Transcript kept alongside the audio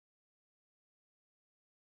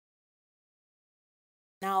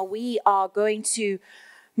Now we are going to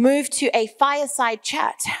move to a fireside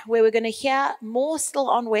chat where we're going to hear more still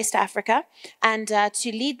on West Africa. And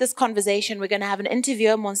to lead this conversation, we're going to have an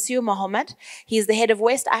interviewer, Monsieur Mohammed. He's the head of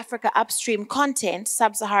West Africa Upstream Content,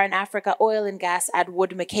 Sub-Saharan Africa Oil and Gas at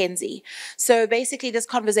Wood Mackenzie. So basically, this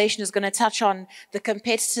conversation is going to touch on the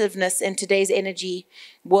competitiveness in today's energy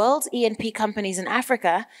world, E&P companies in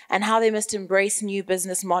Africa, and how they must embrace new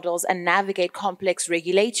business models and navigate complex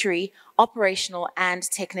regulatory, operational, and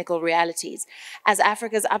technical realities. As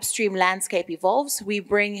Africa's upstream landscape evolves, we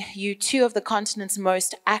bring you two of the continent's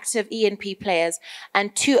most active E&P players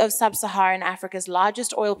and two of sub-Saharan Africa's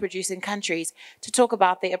largest oil-producing countries to talk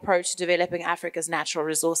about their approach to developing Africa's natural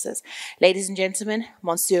resources. Ladies and gentlemen,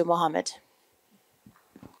 Monsieur Mohammed.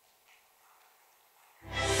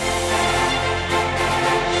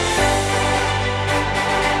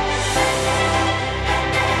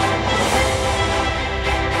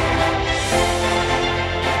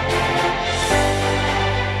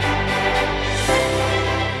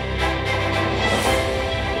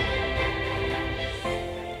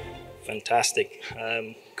 Fantastic.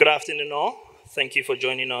 Good afternoon, all. Thank you for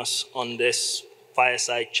joining us on this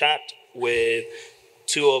fireside chat with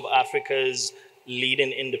two of Africa's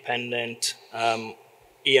leading independent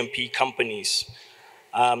E&P companies.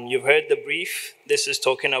 You've heard the brief. This is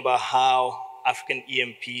talking about how African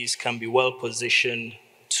E&Ps can be well positioned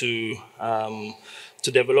to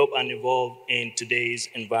develop and evolve in today's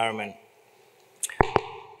environment.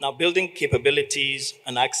 Now, building capabilities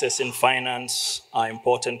and accessing finance are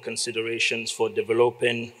important considerations for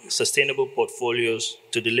developing sustainable portfolios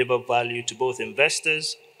to deliver value to both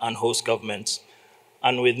investors and host governments.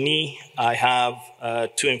 And with me, I have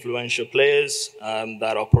two influential players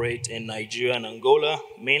that operate in Nigeria and Angola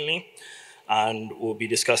mainly, and we'll be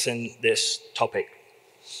discussing this topic.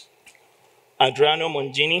 Adriano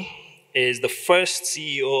Mongini is the first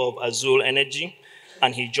CEO of Azul Energy,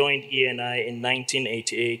 and he joined ENI in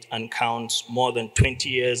 1988 and counts more than 20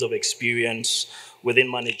 years of experience within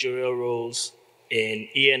managerial roles in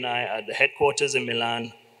ENI at the headquarters in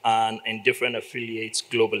Milan and in different affiliates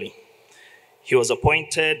globally. He was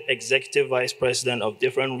appointed Executive Vice President of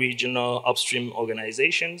different regional upstream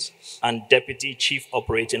organizations and Deputy Chief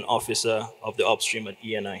Operating Officer of the upstream at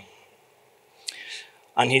ENI.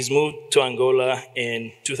 And he's moved to Angola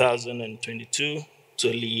in 2022 to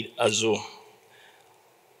lead Azul.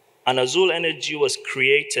 And Azul Energy was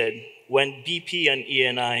created when BP and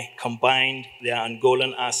ENI combined their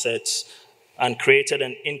Angolan assets and created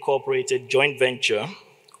an incorporated joint venture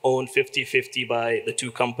owned 50-50 by the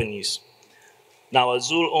two companies. Now,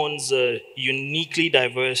 Azul owns a uniquely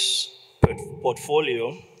diverse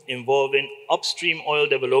portfolio involving upstream oil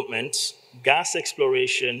development, gas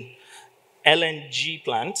exploration, LNG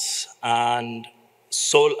plants, and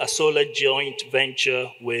a solar joint venture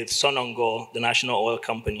with Sonangol, the national oil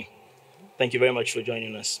company. Thank you very much for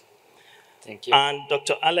joining us. Thank you. And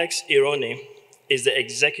Dr. Alex Irune is the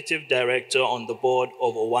Executive Director on the board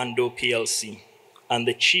of Owando PLC and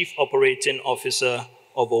the Chief Operating Officer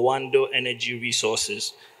of Owando Energy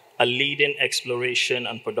Resources, a leading exploration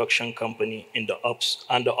and production company in the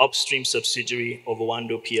upstream subsidiary of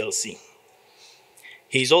Owando PLC.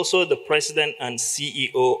 He's also the president and CEO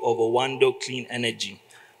of Owando Clean Energy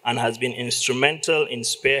and has been instrumental in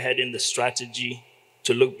spearheading the strategy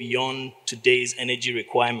to look beyond today's energy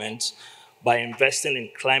requirements by investing in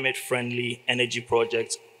climate-friendly energy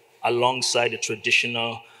projects alongside the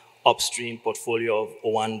traditional upstream portfolio of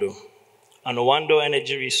Owando. And Owando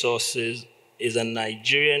Energy Resources is a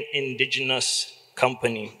Nigerian indigenous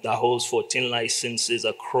company that holds 14 licenses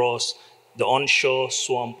across the onshore,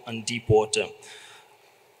 swamp, and deep water,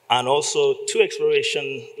 and also 2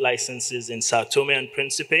 exploration licenses in Sao Tome and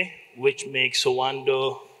Principe, which makes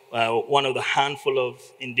Owando one of the handful of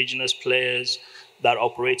indigenous players that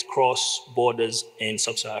operate cross borders in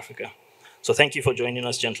Sub-Saharan Africa. So thank you for joining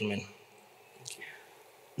us, gentlemen.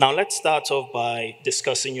 Now let's start off by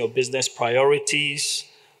discussing your business priorities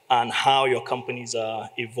and how your companies are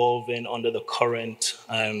evolving under the current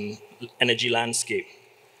energy landscape.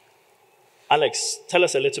 Alex, tell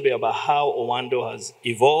us a little bit about how Owando has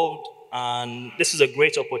evolved, and this is a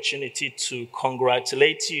great opportunity to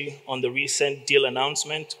congratulate you on the recent deal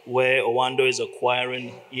announcement where Owando is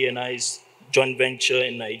acquiring ENI's joint venture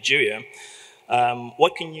in Nigeria.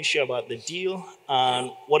 What can you share about the deal,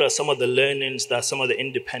 and what are some of the learnings that some of the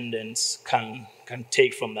independents can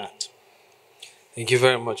take from that? Thank you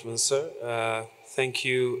very much, Mr. Thank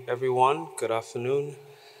you, everyone. Good afternoon.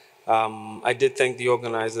 I did thank the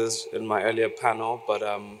organizers in my earlier panel, but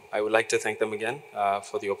I would like to thank them again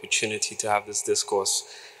for the opportunity to have this discourse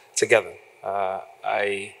together.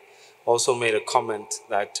 I also made a comment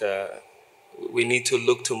that we need to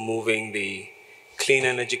look to moving the clean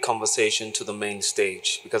energy conversation to the main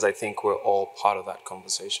stage, because I think we're all part of that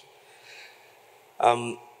conversation.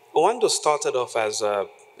 Owando started off as a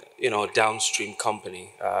downstream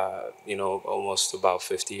company, almost about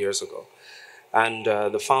 50 years ago. And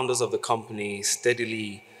the founders of the company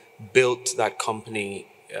steadily built that company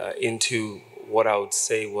into what I would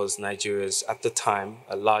say was Nigeria's, at the time,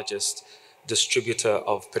 largest distributor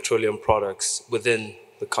of petroleum products within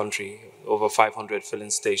the country, over 500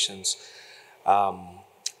 filling stations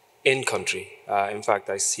in country. In fact,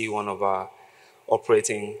 I see one of our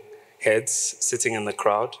operating heads sitting in the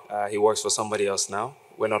crowd. He works for somebody else now.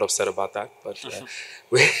 We're not upset about that, but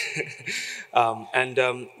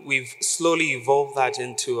we've slowly evolved that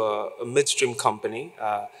into a midstream company.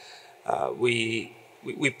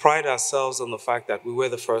 We pride ourselves on the fact that we were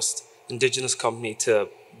the first indigenous company to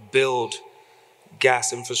build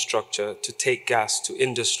gas infrastructure to take gas to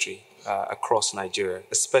industry across Nigeria,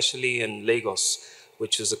 especially in Lagos,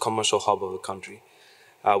 which is the commercial hub of the country.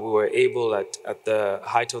 We were able, at the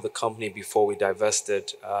height of the company before we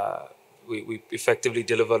divested, we effectively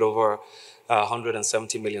delivered over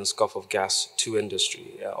 170 million scuff of gas to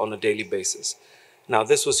industry on a daily basis. Now,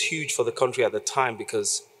 this was huge for the country at the time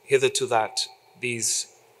because hitherto that these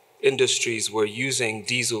industries were using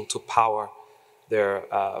diesel to power their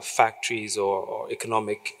factories or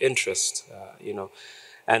economic interests,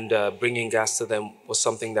 and bringing gas to them was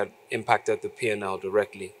something that impacted the P&L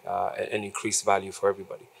directly and increased value for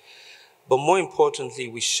everybody. But more importantly,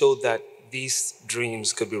 we showed that these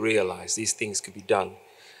dreams could be realized, these things could be done.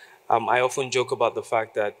 I often joke about the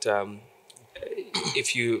fact that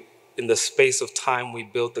in the space of time we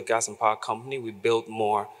built the gas and power company, we built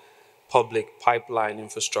more public pipeline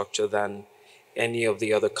infrastructure than any of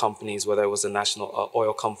the other companies, whether it was a national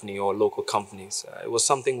oil company or local companies. It was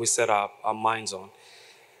something we set our minds on.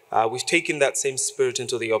 We've taken that same spirit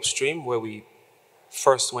into the upstream, where we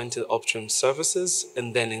first went to upstream services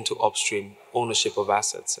and then into upstream ownership of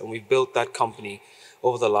assets. And we've built that company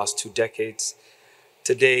over the last 2 decades.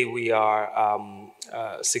 Today, we are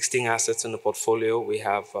 16 assets in the portfolio. We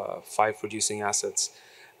have 5 producing assets,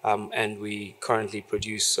 and we currently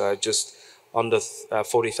produce just under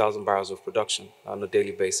 40,000 barrels of production on a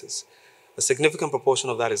daily basis. A significant proportion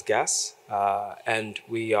of that is gas, and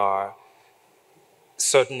we are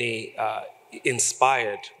certainly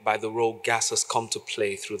inspired by the role gas has come to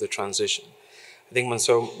play through the transition. I think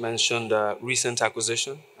Mansour mentioned recent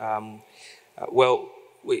acquisition.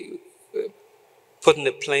 Putting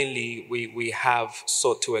it plainly, we have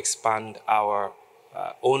sought to expand our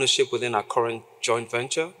ownership within our current joint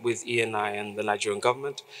venture with ENI and the Nigerian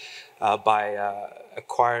government by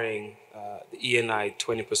acquiring the ENI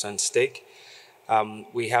 20% stake.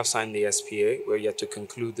 We have signed the SPA. We're yet to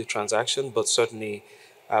conclude the transaction, but certainly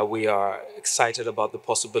we are excited about the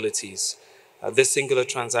possibilities. This singular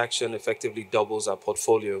transaction effectively doubles our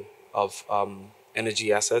portfolio of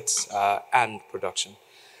energy assets and production.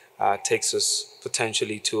 Takes us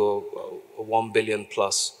potentially to a 1 billion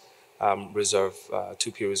plus reserve,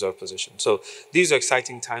 2P reserve position. So these are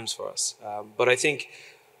exciting times for us. But I think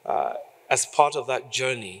as part of that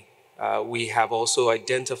journey, we have also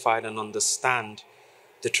identified and understand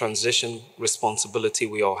the transition responsibility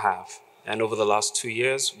we all have. And over the last 2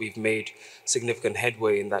 years, we've made significant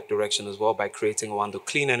headway in that direction as well by creating Owando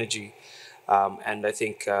Clean Energy. And I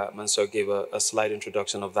think Mansour gave a slight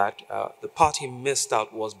introduction of that. The part he missed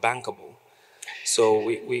out was bankable. So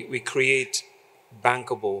we create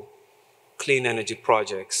bankable clean energy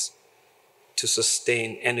projects to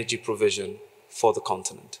sustain energy provision for the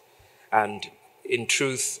continent. And in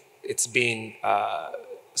truth, it's been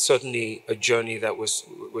certainly a journey that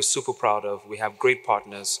we're super proud of. We have great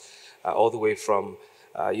partners all the way from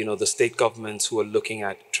the state governments who are looking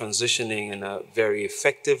at transitioning in a very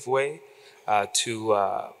effective way to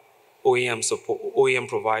OEM support, OEM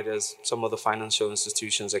providers, some of the financial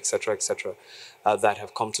institutions, et cetera, that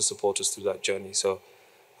have come to support us through that journey. So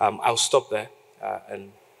I'll stop there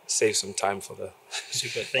and save some time for the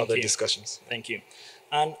other discussions. Thank you.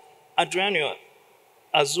 And Adriano,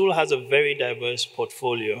 Azul has a very diverse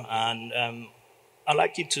portfolio, and I'd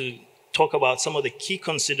like you to talk about some of the key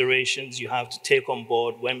considerations you have to take on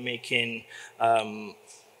board when making, when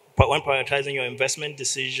prioritizing your investment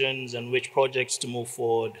decisions and which projects to move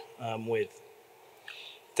forward with.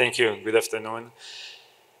 Thank you. Good afternoon.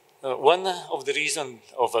 One of the reasons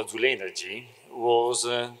of Azul Energy was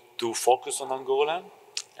to focus on Angola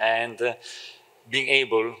and being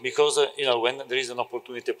able, because when there is an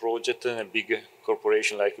opportunity project in a big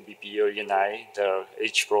corporation like BP or Eni,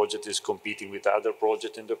 each project is competing with other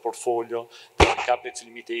projects in the portfolio. There are capex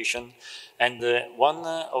limitation, and one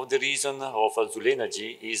of the reasons of Azule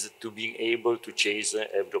Energy is to being able to chase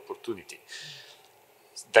every opportunity.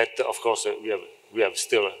 That, of course, we have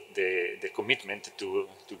still the commitment to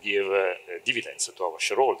give dividends to our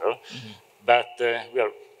shareholder, but we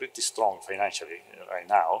are pretty strong financially right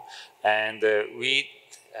now, and we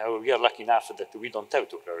are lucky enough that we don't have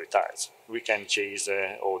to prioritize. We can chase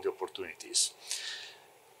all the opportunities.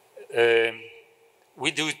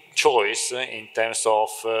 We do choice in terms of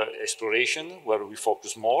exploration, where we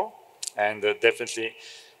focus more, and definitely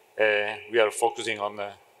we are focusing on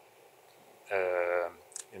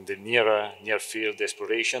in the near field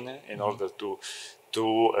exploration in order to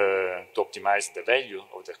optimize the value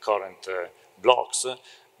of the current blocks,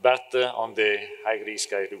 but on the high risk,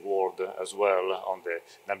 high reward as well on the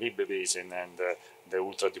Namibia Basin and the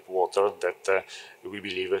ultra deep water that we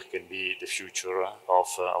believe can be the future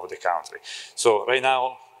of the country. So right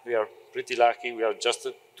now we are pretty lucky. We are just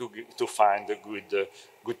to find a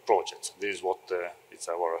good projects. This is what it's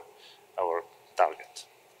our target.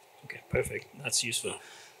 Okay, perfect. That's useful.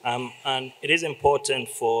 And it is important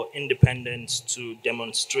for independents to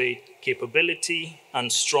demonstrate capability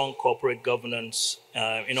and strong corporate governance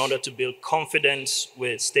in order to build confidence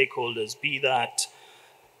with stakeholders, be that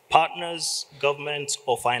partners, governments,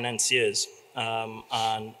 or financiers.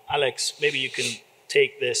 And Alex, maybe you can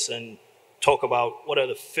take this and talk about what are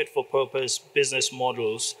the fit-for-purpose business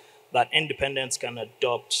models that independents can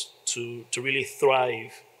adopt to really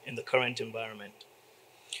thrive in the current environment.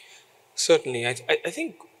 Certainly. I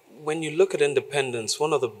think when you look at independence,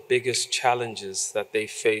 one of the biggest challenges that they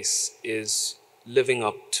face is living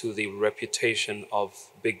up to the reputation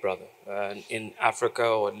of Big Brother. In Africa,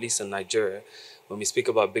 or at least in Nigeria, when we speak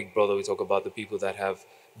about Big Brother, we talk about the people that have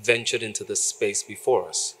ventured into this space before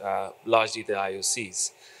us, largely the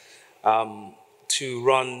IOCs. To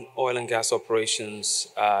run oil and gas operations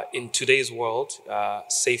in today's world,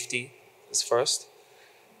 safety is first,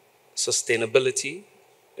 sustainability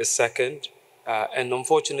is second, and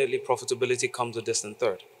unfortunately, profitability comes a distant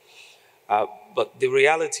third. But the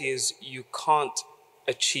reality is you can't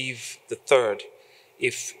achieve the third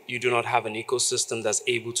if you do not have an ecosystem that's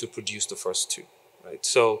able to produce the first two, right?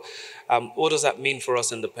 So what does that mean for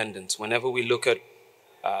us independents? Whenever we look at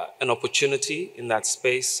an opportunity in that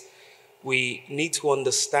space, we need to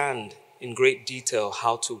understand in great detail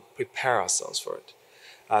how to prepare ourselves for it.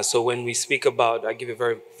 So when we speak about, I'll give you a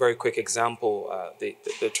very, very quick example, the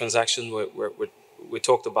transaction we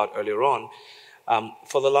talked about earlier on.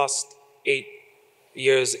 For the last 8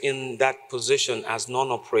 years in that position as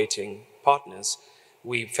non-operating partners,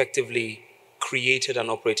 we effectively created an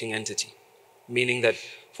operating entity, meaning that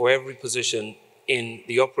for every position in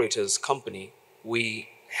the operator's company, we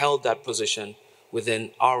held that position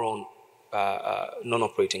within our own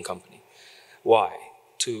non-operating company. Why?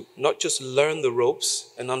 To not just learn the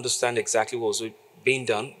ropes and understand exactly what was being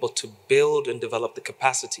done, but to build and develop the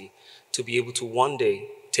capacity to be able to one day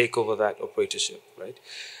take over that operatorship, right?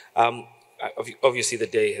 Obviously, the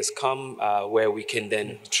day has come where we can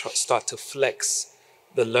then start to flex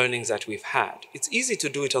the learnings that we've had. It's easy to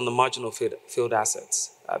do it on the marginal field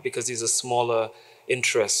assets because these are smaller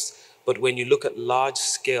interests. But when you look at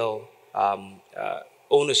large-scale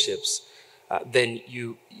ownerships, then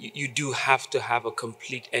you do have to have a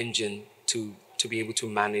complete engine to be able to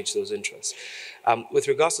manage those interests. With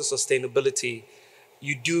regards to sustainability,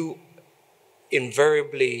 you do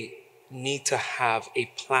invariably need to have a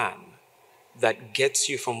plan that gets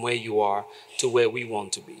you from where you are to where we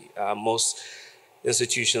want to be. Most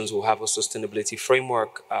institutions will have a sustainability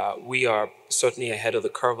framework. We are certainly ahead of the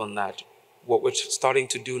curve on that. What we're starting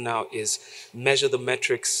to do now is measure the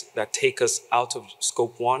metrics that take us out of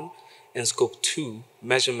scope 1 and scope 2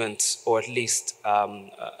 measurements, or at least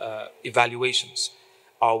evaluations.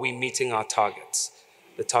 Are we meeting our targets?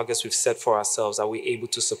 The targets we've set for ourselves, are we able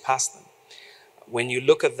to surpass them? When you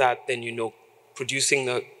look at that, then you know producing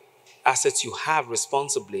the assets you have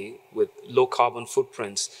responsibly with low carbon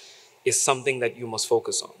footprints is something that you must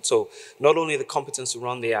focus on. So not only the competence to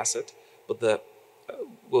run the asset, but the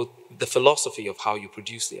philosophy of how you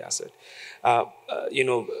produce the asset.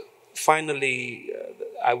 Finally,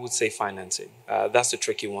 I would say financing. That's a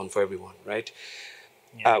tricky one for everyone, right?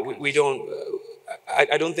 Yeah,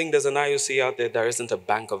 I don't think there's an IOC out there that isn't a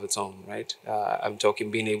bank of its own, right? I'm talking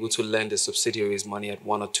being able to lend a subsidiaries money at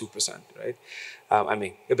 1 or 2%, right? I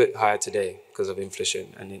mean, a bit higher today because of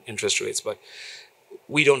inflation and interest rates, but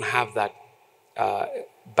we don't have that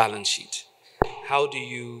balance sheet. How do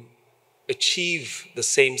you achieve the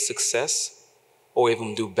same success or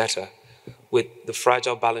even do better with the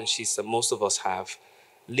fragile balance sheets that most of us have,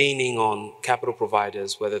 leaning on capital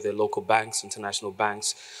providers, whether they're local banks, international banks,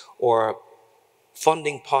 or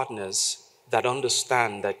funding partners that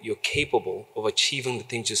understand that you're capable of achieving the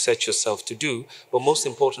things you set yourself to do, but most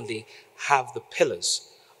importantly, have the pillars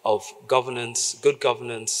of governance, good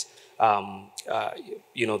governance,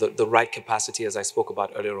 the right capacity, as I spoke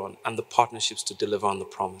about earlier on, and the partnerships to deliver on the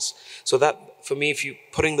promise. So that, for me, if you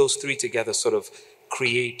putting those three together, sort of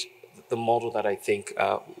create the model that I think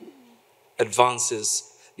advances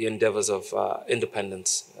the endeavors of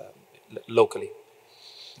independence locally.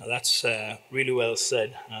 Now that's really well said.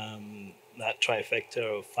 That trifecta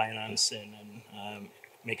of financing and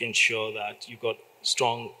making sure that you've got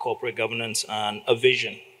strong corporate governance and a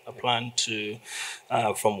vision, a plan to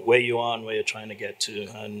from where you are and where you're trying to get to,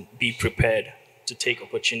 and be prepared to take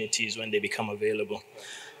opportunities when they become available.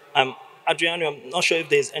 Adriano, I'm not sure if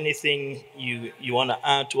there's anything you want to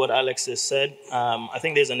add to what Alex has said. I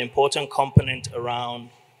think there's an important component around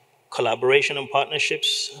collaboration and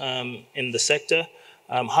partnerships in the sector.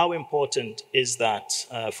 How important is that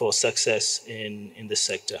for success in this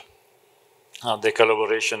sector? The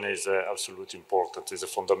collaboration is absolutely important. It's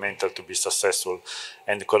fundamental to be successful.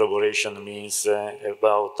 And the collaboration means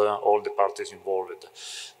about all the parties involved.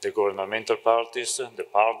 The governmental parties, the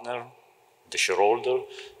partner, the shareholder,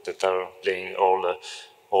 that are playing all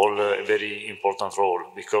a very important role.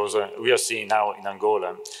 Because we are seeing now in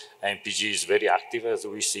Angola, MPG is very active, as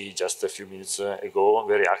we see just a few minutes ago,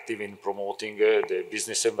 very active in promoting the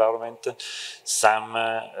business environment. Some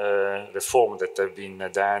reforms that have been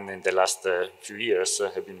done in the last few years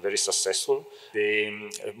have been very successful. The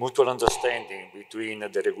mutual understanding between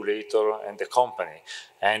the regulator and the company,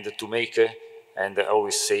 and to make, and I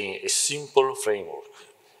always say, a simple framework.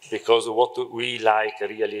 Because what we like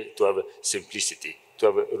really to have simplicity, to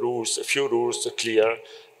have rules, a few rules clear,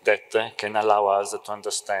 that can allow us to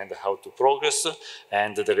understand how to progress,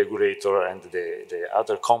 and the regulator and the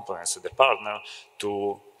other components, the partner,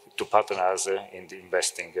 to partner us in the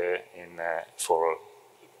investing for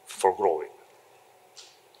growing.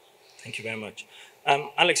 Thank you very much.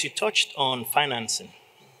 Alex, you touched on financing.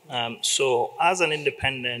 So as an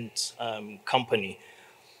independent company,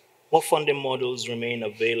 what funding models remain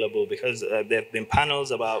available? Because there have been panels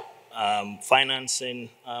about financing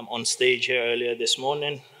on stage here earlier this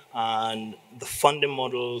morning, and the funding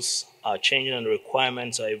models are changing and the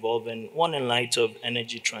requirements are evolving, one in light of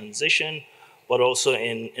energy transition, but also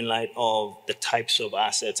in light of the types of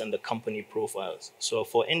assets and the company profiles. So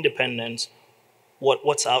for independents,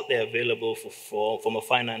 what's out there available from a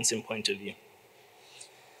financing point of view?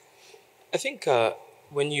 I think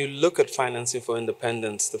when you look at financing for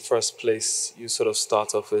independents, the first place you sort of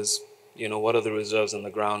start off is, what are the reserves on the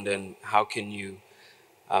ground, and how can you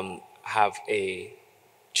have a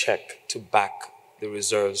check to back the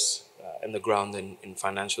reserves in the ground in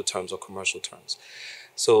financial terms or commercial terms.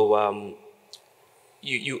 So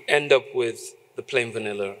you end up with the plain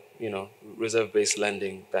vanilla, reserve-based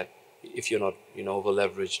lending that if you're not,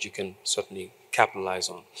 over-leveraged, you can certainly capitalize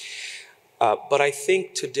on. But I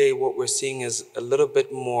think today what we're seeing is a little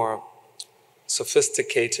bit more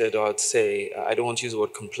sophisticated, or I'd say, I don't want to use the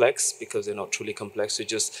word complex because they're not truly complex, they're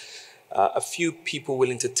just a few people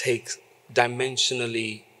willing to take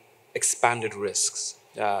dimensionally expanded risks.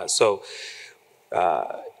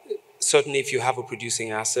 Certainly if you have a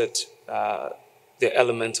producing asset, there are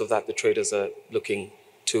elements of that the traders are looking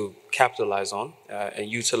to capitalize on and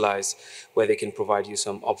utilize, where they can provide you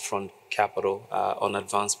some upfront capital on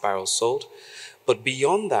advanced barrels sold. But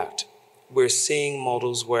beyond that, we're seeing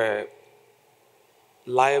models where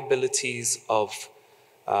liabilities of,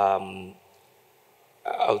 I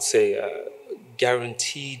would say,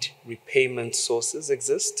 guaranteed repayment sources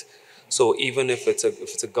exist. So even if it's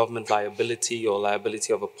a government liability or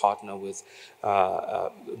liability of a partner with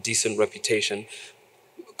decent reputation,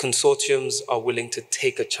 consortiums are willing to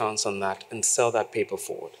take a chance on that and sell that paper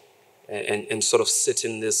forward, and sort of sit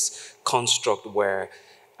in this construct where,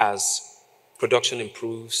 as production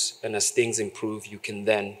improves and as things improve, you can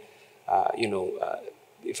then,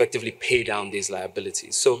 effectively pay down these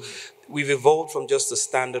liabilities. So we've evolved from just the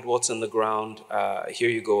standard what's in the ground, here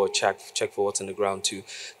you go, a check for what's in the ground, to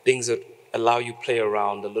things that allow you play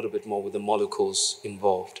around a little bit more with the molecules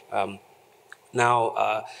involved.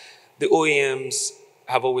 Now, the OEMs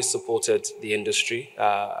have always supported the industry.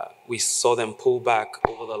 We saw them pull back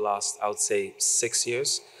over the last, I would say, 6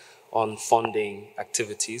 years on funding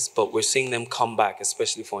activities, but we're seeing them come back,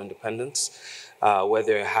 especially for independents, where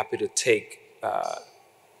they're happy to take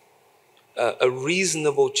a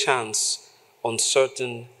reasonable chance on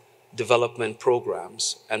certain development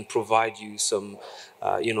programs and provide you some,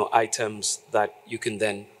 items that you can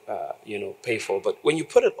then, pay for. But when you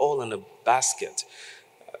put it all in a basket,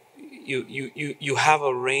 you have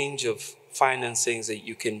a range of financings that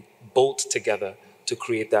you can bolt together to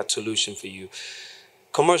create that solution for you.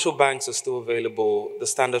 Commercial banks are still available. The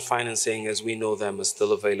standard financing, as we know them, is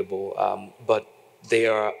still available, but they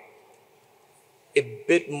are a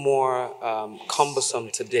bit more cumbersome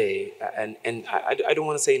today, and I don't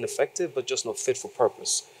want to say ineffective, but just not fit for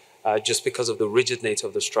purpose, just because of the rigid nature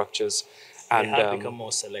of the structures. And they have become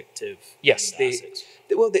more selective. Yes,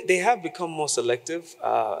 they have become more selective,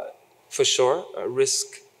 for sure. Risk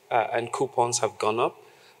and coupons have gone up,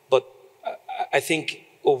 but I think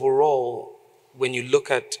overall, when you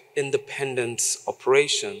look at independent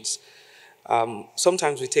operations,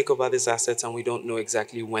 sometimes we take over these assets and we don't know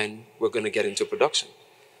exactly when we're going to get into production.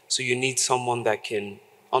 So you need someone that can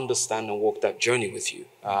understand and walk that journey with you.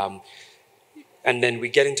 And then we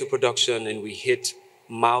get into production and we hit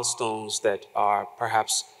milestones that are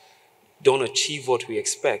perhaps don't achieve what we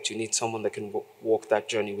expect. You need someone that can walk that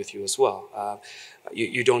journey with you as well.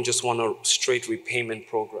 You don't just want a straight repayment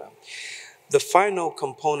program. The final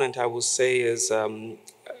component I will say is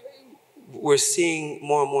we're seeing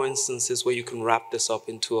more and more instances where you can wrap this up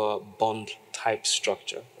into a bond type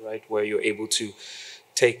structure, right? Where you're able to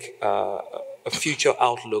take a future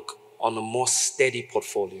outlook on a more steady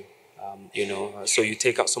portfolio. So you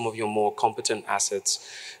take out some of your more competent assets,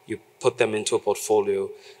 you put them into a portfolio,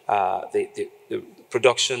 the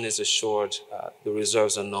production is assured, the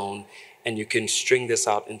reserves are known, and you can string this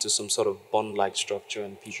out into some sort of bond-like structure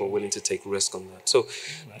and people are willing to take risk on that. So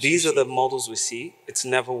these are the models we see. It's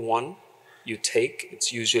never one you take.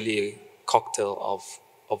 It's usually a cocktail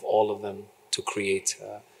of all of them to create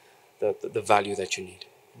the value that you need.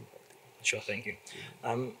 Sure, thank you.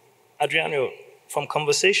 Adriano, from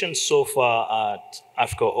conversations so far at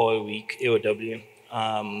Africa Oil Week, AOW,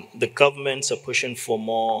 the governments are pushing for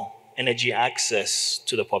more energy access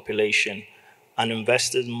to the population, and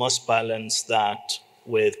investors must balance that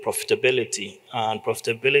with profitability. And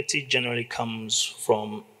profitability generally comes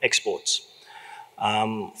from exports.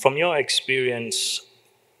 From your experience,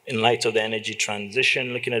 in light of the energy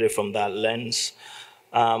transition, looking at it from that lens,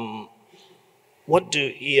 what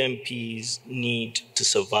do EMPs need to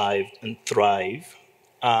survive and thrive?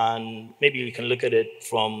 And maybe we can look at it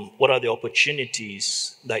from what are the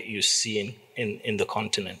opportunities that you see in the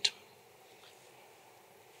continent?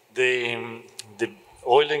 The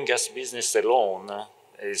oil and gas business alone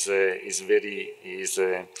is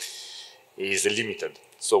limited.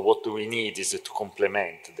 So what we need is to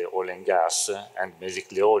complement the oil and gas, and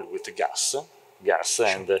basically oil with gas. Sure.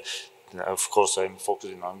 And of course, I'm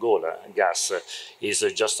focusing on Angola. Gas is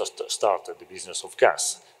just started the business of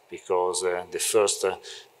gas, because the first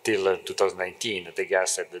till 2019, the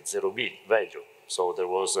gas had zero value. So there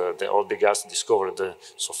was all the gas discovered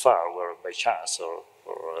so far were by chance or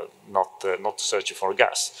not searching for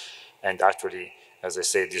gas. And actually, as I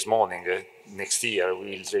said this morning, next year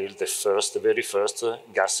we'll drill the very first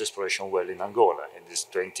gas exploration well in Angola, and it's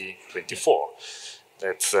 2024.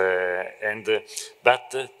 That's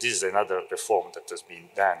but this is another reform that has been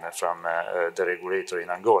done from the regulator in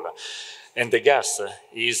Angola. And the gas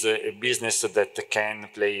is a business that can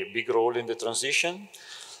play a big role in the transition,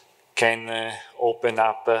 can open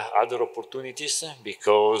up other opportunities,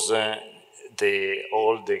 because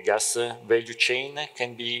all the gas value chain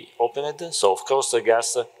can be opened. So of course the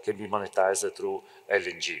gas can be monetized through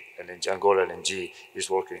LNG. Angola LNG is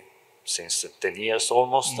working since 10 years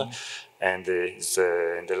almost, and it's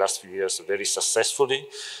in the last few years very successfully.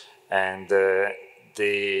 And the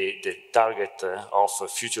target of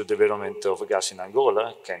future development of gas in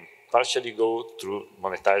Angola can partially go through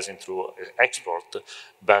monetizing through export,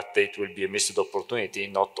 but it will be a missed opportunity,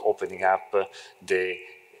 not opening up the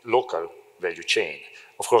local value chain.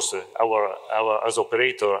 Of course, as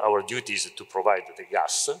operator, our duty is to provide the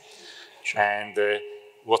gas. Sure. And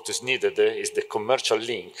what is needed is the commercial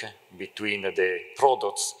link between the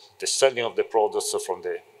products, the selling of the products from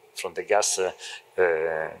the gas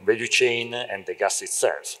value chain and the gas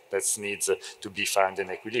itself. That needs to be found in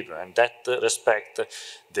equilibrium. And that respect,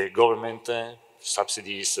 the government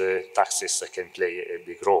subsidies, taxes can play a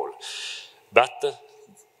big role. But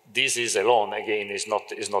this is alone, again, is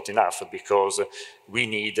not enough, because we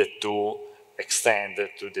need to extend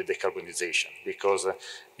to the decarbonization, because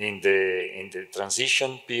in the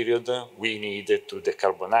transition period, we need to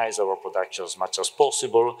decarbonize our production as much as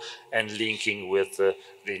possible, and linking with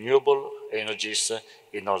renewable energies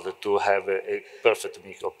in order to have a perfect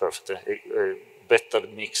mix, or better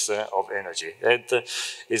mix of energy. And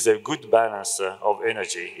is a good balance of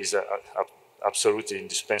energy is absolutely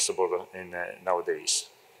indispensable in nowadays.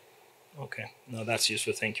 Okay, no, that's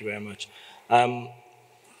useful. Thank you very much.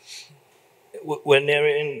 We're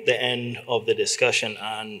nearing the end of the discussion,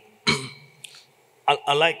 and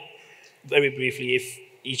I'd like very briefly if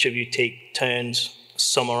each of you take turns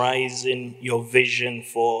summarizing your vision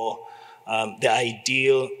for the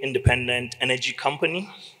ideal independent energy company.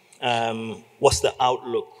 What's the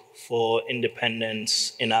outlook for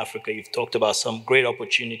independence in Africa? You've talked about some great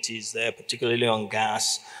opportunities there, particularly on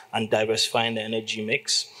gas and diversifying the energy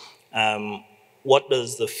mix. What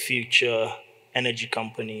does the future energy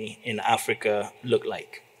company in Africa look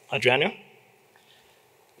like? Adriano?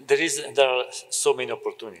 There are so many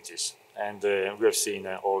opportunities, and we have seen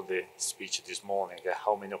all the speech this morning,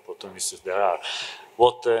 how many opportunities there are.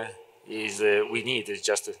 What we need is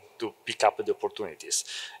just to pick up the opportunities.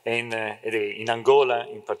 And in Angola,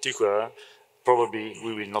 in particular, probably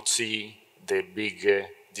we will not see the big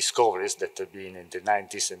discoveries that have been in the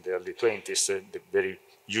 90s and the early 20s, the very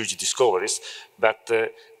huge discoveries, but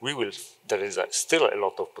there is still a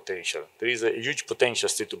lot of potential. There is a huge potential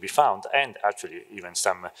still to be found, and actually even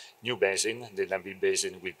some new basin, the Namib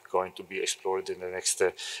Basin, will going to be explored in the next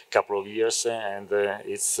couple of years, and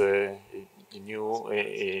it's a new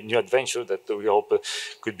adventure that we hope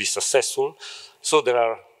could be successful. So there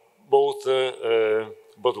are both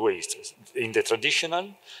ways, in the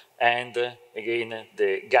traditional and again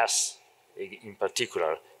the gas in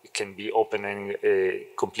particular. It can be opening a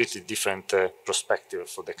completely different perspective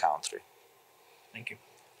for the country. Thank you.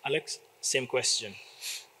 Alex, same question.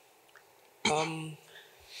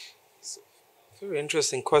 It's a very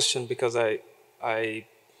interesting question, because I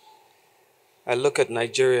look at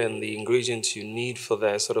Nigeria, and the ingredients you need for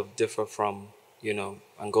that sort of differ from,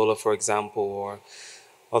 Angola, for example, or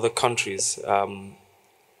other countries.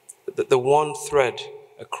 The one thread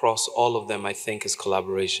across all of them, I think, is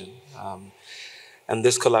collaboration. And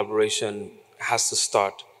this collaboration has to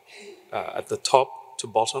start at the top to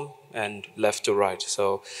bottom and left to right.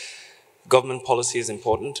 So government policy is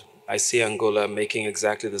important. I see Angola making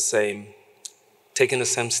exactly the same, taking the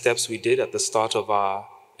same steps we did at the start of our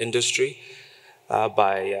industry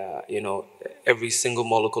by, every single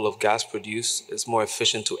molecule of gas produced is more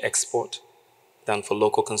efficient to export than for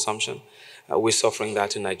local consumption. We're suffering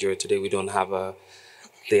that in Nigeria today. We don't have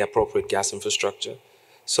the appropriate gas infrastructure.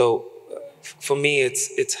 So for me,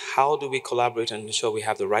 it's how do we collaborate and ensure we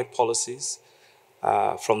have the right policies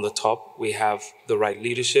from the top. We have the right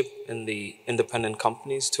leadership in the independent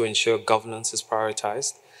companies to ensure governance is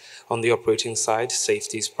prioritized. On the operating side,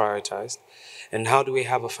 safety is prioritized. And how do we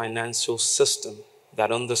have a financial system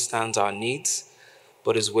that understands our needs,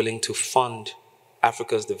 but is willing to fund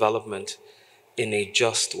Africa's development in a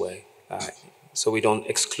just way? So we don't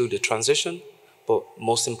exclude the transition, but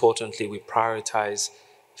most importantly, we prioritize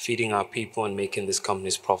feeding our people and making these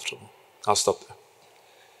companies profitable. I'll stop there.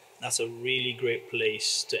 That's a really great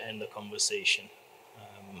place to end the conversation.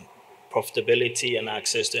 Profitability and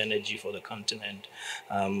access to energy for the continent.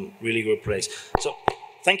 Really good place. So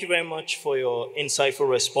thank you very much for your insightful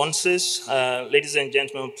responses. Ladies and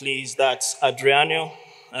gentlemen, please, that's Adriano,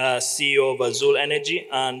 CEO of Azul Energy,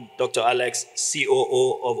 and Dr. Alex,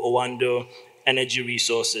 COO of Owando Energy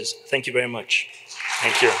Resources. Thank you very much.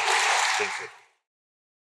 Thank you. Thank you.